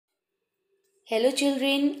Hello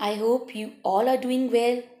children, I hope you all are doing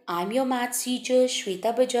well. I'm your maths teacher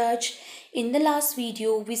Shweta Bajaj. In the last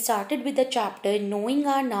video, we started with the chapter Knowing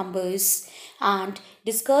Our Numbers and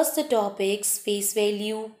discussed the topics face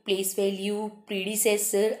value, place value,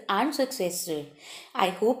 predecessor and successor.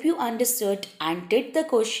 I hope you understood and did the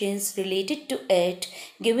questions related to it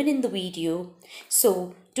given in the video.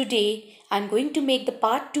 So today I'm going to make the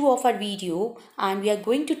part 2 of our video and we are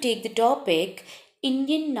going to take the topic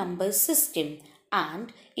Indian number system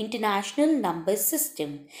and international number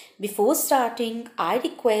system. Before starting, I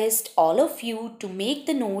request all of you to make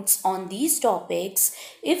the notes on these topics.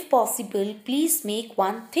 If possible, please make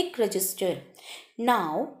one thick register.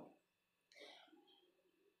 Now,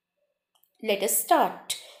 let us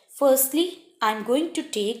start. Firstly, I am going to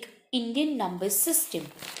take Indian number system.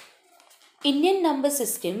 Indian number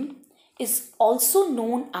system is also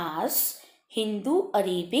known as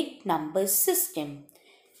Hindu-Arabic number system.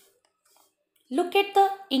 Look at the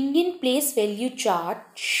Indian place value chart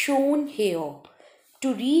shown here.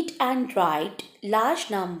 To read and write large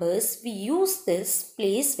numbers, we use this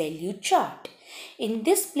place value chart. In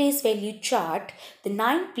this place value chart, the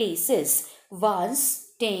 9 places, ones,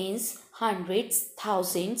 tens, hundreds,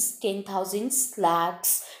 thousands, 10,000s,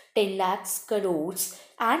 lakhs, 10 lakhs, crores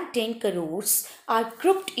and 10 crores are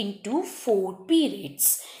grouped into 4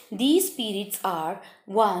 periods. These periods are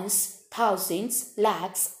ones, thousands,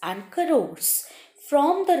 lakhs and crores.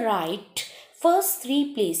 From the right, first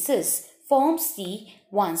 3 places forms the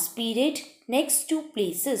ones period, next 2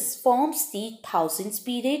 places forms the thousands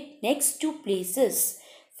period, next 2 places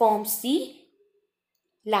forms the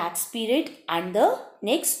lakhs period and the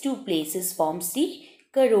next 2 places forms the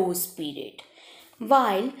crores period.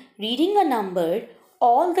 While reading a number,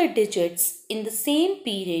 all the digits in the same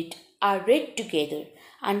period are read together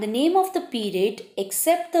and the name of the period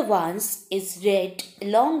except the ones is read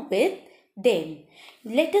along with them.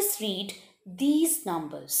 Let us read these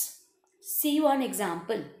numbers. See one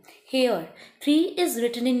example. Here 3 is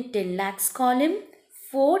written in 10 lakhs column,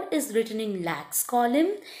 4 is written in lakhs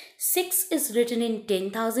column, 6 is written in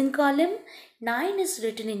 10,000 column, 9 is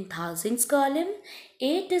written in thousands column,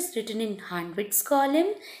 8 is written in hundreds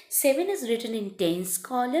column, 7 is written in tens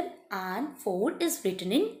column and 4 is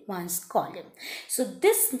written in ones column. So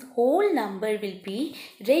this whole number will be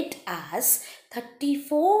read as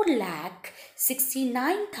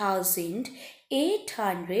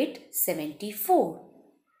 34,69,874.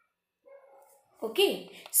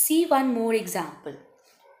 Okay, see one more example.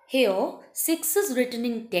 Here 6 is written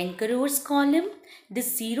in 10 crores column,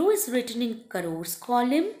 this 0 is written in crores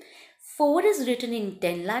column, 4 is written in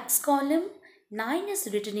 10 lakhs column, 9 is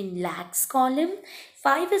written in lakhs column,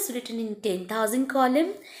 5 is written in 10,000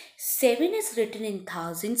 column, 7 is written in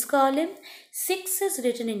thousands column, 6 is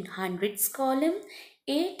written in hundreds column,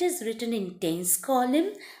 8 is written in tens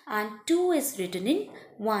column and 2 is written in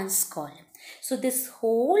ones column. So this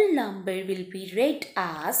whole number will be read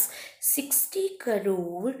as 60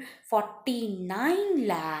 crore 49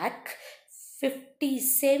 lakh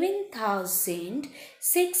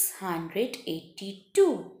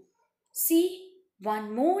 57,682. See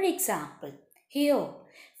one more example. Here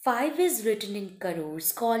 5 is written in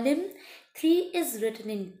crores column, 3 is written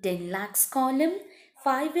in 10 lakhs column,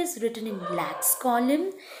 5 is written in lakhs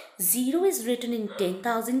column, 0 is written in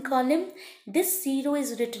 10,000 column, this 0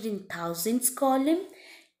 is written in thousands column,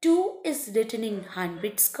 2 is written in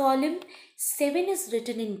hundreds column, 7 is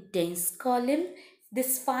written in tens column,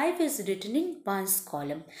 this 5 is written in ones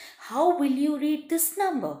column. How will you read this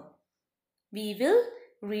number? We will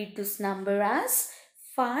read this number as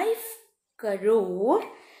 5 crore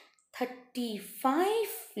 35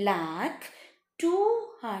 lakh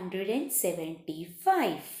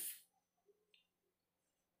 275.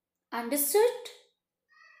 Understood?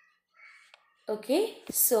 Okay,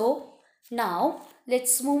 so now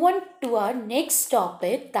let's move on to our next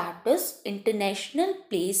topic, that is international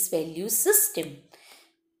place value system.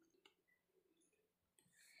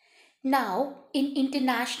 Now in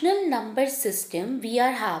international number system we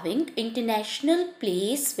are having international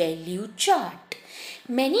place value chart.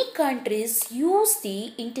 Many countries use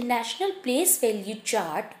the international place value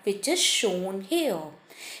chart which is shown here.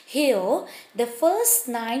 Here the first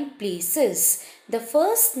 9 places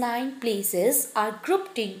are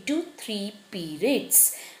grouped into 3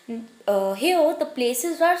 periods. Here the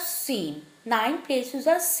places are same. 9 places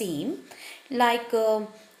are same like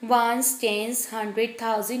ones, tens,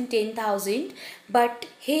 100,000, 10,000. But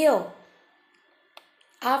here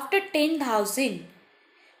after 10,000,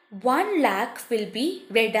 1 lakh will be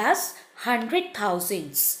read as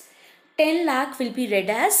 100,000s. 10 lakh will be read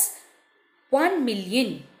as 1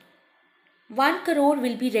 million. 1 crore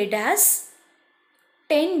will be read as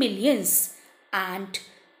 10 millions, and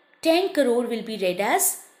 10 crore will be read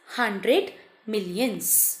as 100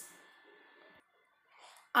 millions.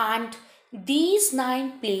 And these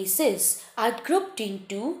 9 places are grouped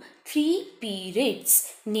into 3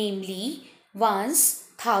 periods, namely ones,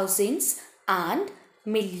 thousands and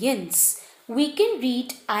millions. We can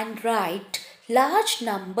read and write large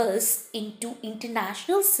numbers into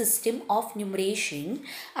international system of numeration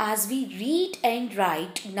as we read and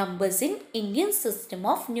write numbers in Indian system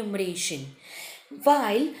of numeration.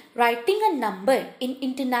 While writing a number in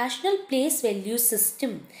international place value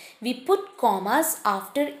system, we put commas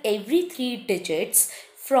after every 3 digits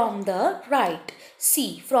from the right.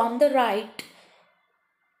 See, from the right.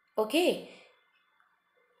 Okay.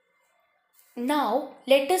 Now,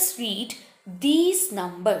 let us read these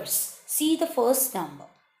numbers. See the first number.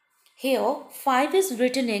 Here, 5 is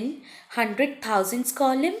written in 100,000s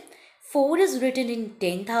column, 4 is written in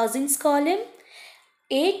 10,000s column,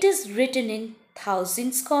 8 is written in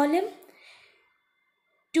thousands column,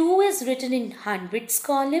 2 is written in hundreds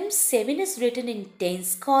column, 7 is written in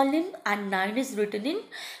tens column, and 9 is written in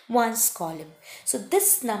ones column. So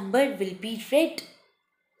this number will be read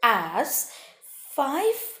as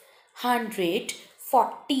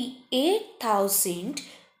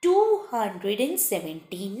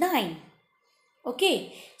 548,279. Okay,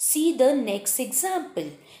 see the next example.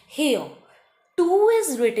 Here, 2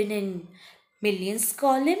 is written in millions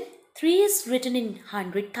column, 3 is written in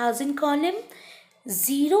 100,000 column,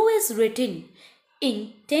 0 is written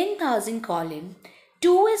in 10,000 column,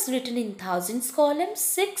 2 is written in thousands column,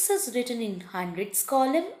 6 is written in hundreds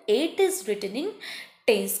column, 8 is written in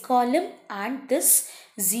tens column, and this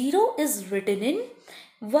 0 is written in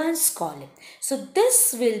ones column. So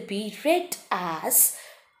this will be read as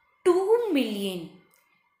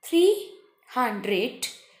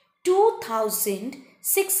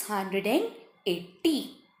 2,302,680.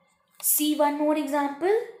 See one more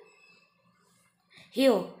example.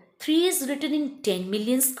 Here, 3 is written in 10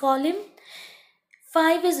 millions column,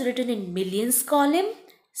 5 is written in millions column,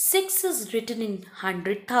 6 is written in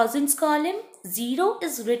 100,000s column, 0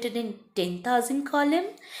 is written in 10,000 column,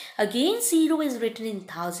 again 0 is written in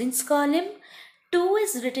thousands column, 2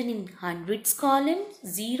 is written in hundreds column,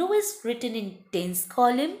 0 is written in tens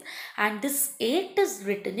column, and this 8 is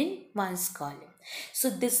written in ones column. So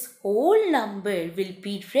this whole number will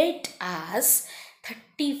be read as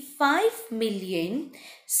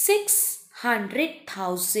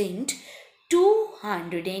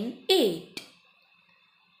 35,600,208,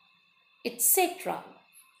 etc.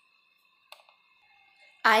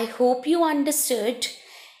 I hope you understood.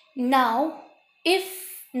 Now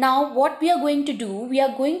what we are going to do, we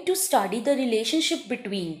are going to study the relationship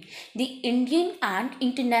between the Indian and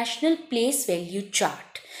international place value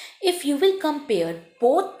chart. If you will compare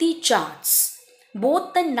both the charts,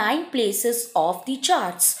 both the 9 places of the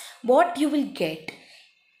charts, what you will get?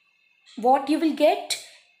 What you will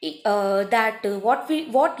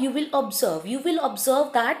observe? You will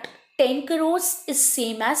observe that 10 crores is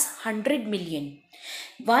same as 100 million.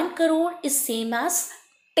 1 crore is same as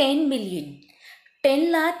 10 million.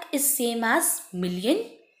 10 lakh is same as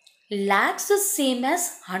million. Lakhs is same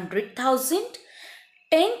as 100,000.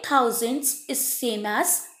 10,000s is same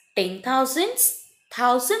as 10,000s.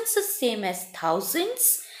 Thousands is same as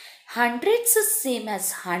thousands. Hundreds is same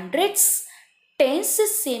as hundreds. Tens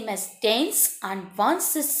is same as tens, and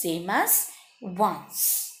ones is same as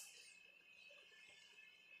ones.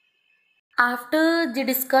 After the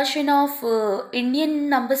discussion of Indian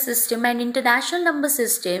number system and international number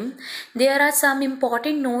system, there are some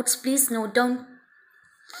important notes. Please note down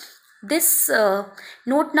this.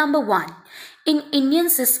 Note number 1. In Indian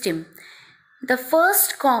system, the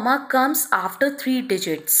first comma comes after 3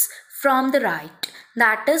 digits from the right,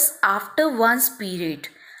 that is after one's period,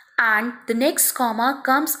 and the next comma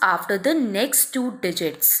comes after the next 2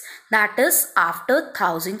 digits, that is after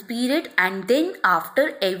thousand period, and then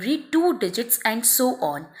after every 2 digits, and so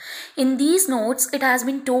on. In these notes, it has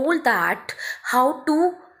been told that how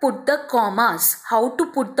to put the commas,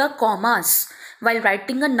 while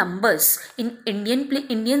writing the numbers in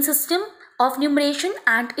Indian system of numeration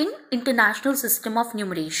and in international system of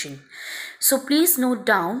numeration. So please note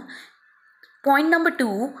down point number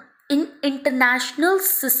 2. In international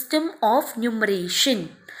system of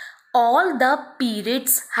numeration, all the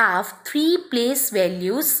periods have 3 place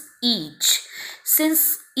values each.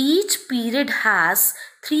 Since each period has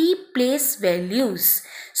 3 place values,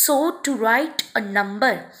 so to write a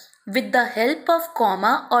number with the help of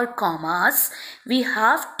comma or commas, we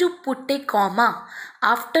have to put a comma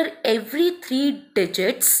after every 3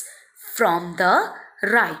 digits from the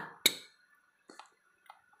right.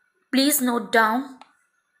 Please note down.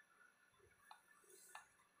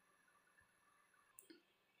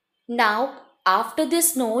 Now, after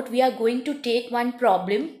this note, we are going to take one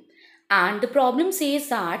problem, and the problem says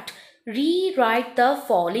that rewrite the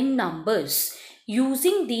following numbers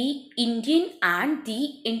using the Indian and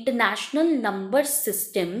the international number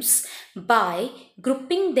systems by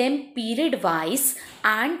grouping them period wise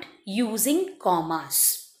and using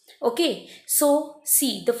commas. Okay, so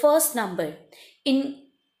see the first number.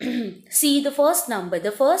 See the first number.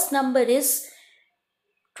 The first number is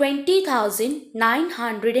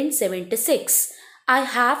 20,976. I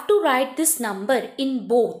have to write this number in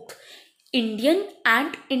both Indian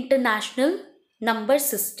and international number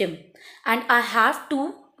system, and I have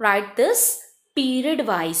to write this period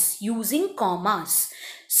wise using commas.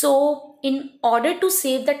 So in order to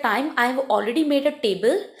save the time, I have already made a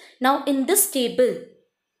table. Now in this table,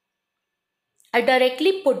 I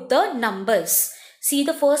directly put the numbers. See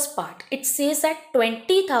the first part. It says that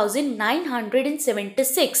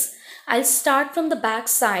 20,976. I'll start from the back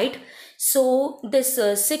side. So this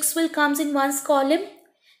 6 will comes in ones column.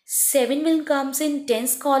 7 will comes in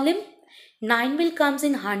tens column. 9 will comes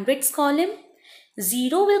in hundreds column.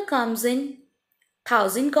 0 will comes in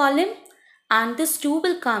thousand column. And this 2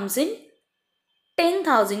 will comes in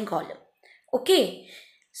 10,000 column. Okay.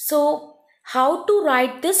 So how to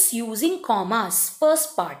write this using commas?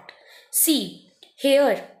 First part. See.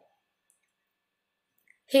 Here,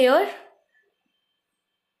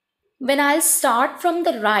 when I'll start from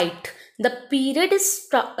the right, the period is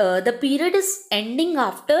ending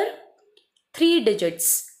after 3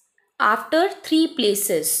 digits, after 3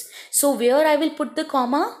 places. So where I will put the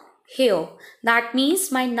comma? Here. That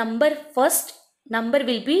means my first number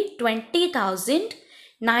will be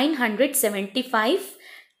 20,975,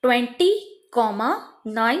 20,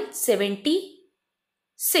 976.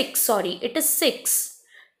 Sorry, it is 6.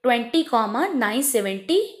 20,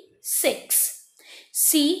 976.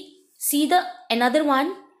 See the another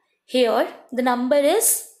one. Here the number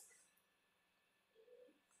is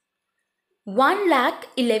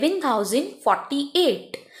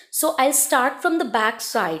 1,11,048. So I'll start from the back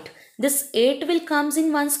side. This 8 will comes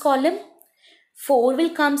in ones column. 4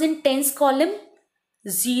 will comes in tens column.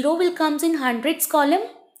 0 will comes in hundreds column.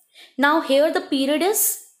 Now here the period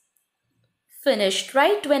is finished,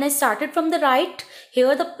 right? When I started from the right,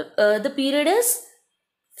 here the period is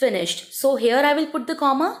finished. So here I will put the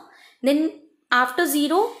comma. Then after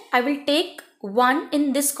 0, I will take 1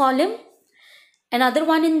 in this column, another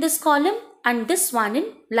one in this column, and this one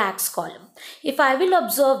in lakhs column. If I will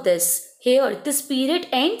observe this, here this period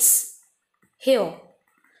ends here.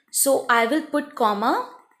 So I will put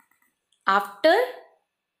comma after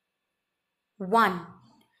 1.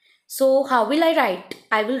 So how will I write?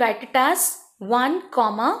 I will write it as 1,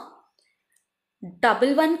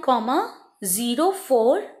 11,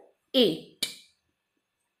 048.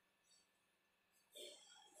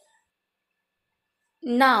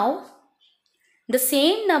 Now, the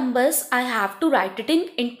same numbers I have to write it in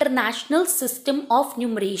international system of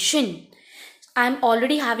numeration. I am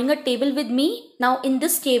already having a table with me. Now in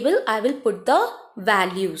this table, I will put the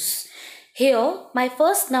values. Here, my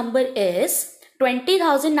first number is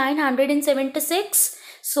 20,976.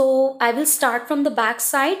 So I will start from the back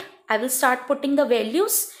side. I will start putting the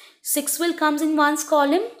values. 6 will comes in ones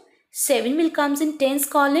column. 7 will comes in tens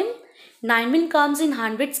column. 9 will comes in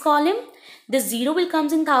hundreds column. The 0 will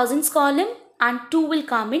comes in thousands column. And 2 will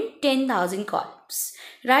come in 10,000 columns.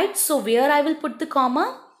 Right? So where I will put the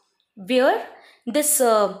comma? Where this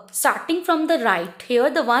starting from the right, here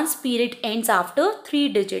the ones period ends after 3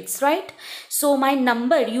 digits, right? So my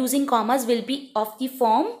number using commas will be of the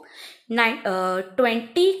form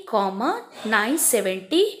 20,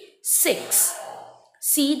 976.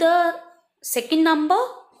 See the second number.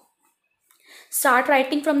 Start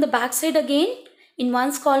writing from the back side again. In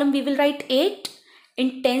ones column we will write 8.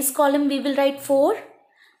 In tens column we will write 4.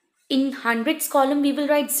 In hundreds column we will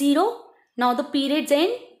write 0. Now the periods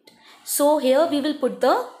end. So here we will put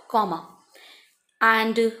the comma.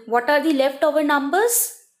 And what are the leftover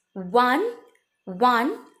numbers? 1,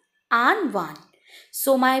 1 and 1.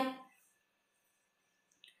 So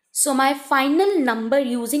my final number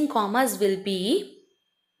using commas will be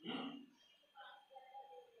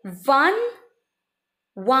 1,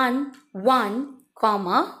 1, 1,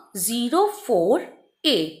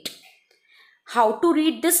 048. How to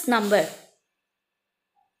read this number?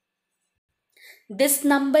 This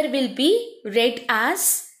number will be read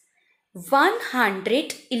as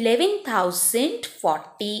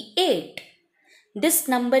 111,048. This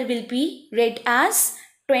number will be read as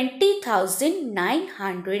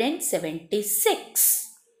 20,976.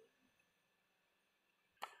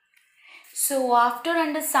 So after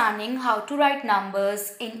understanding how to write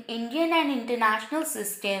numbers in Indian and international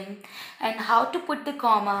system and how to put the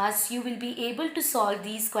commas, you will be able to solve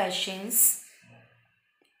these questions.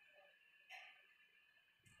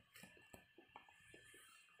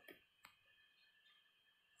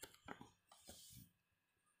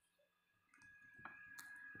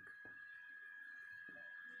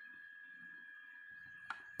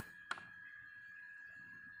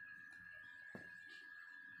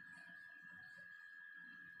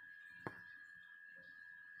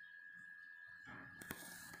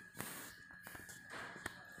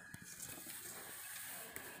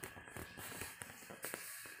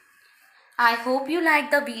 I hope you liked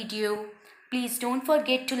the video. Please don't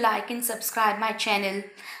forget to like and subscribe my channel.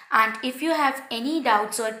 And if you have any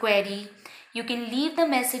doubts or query, you can leave the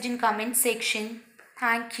message in comment section.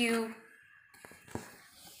 Thank you.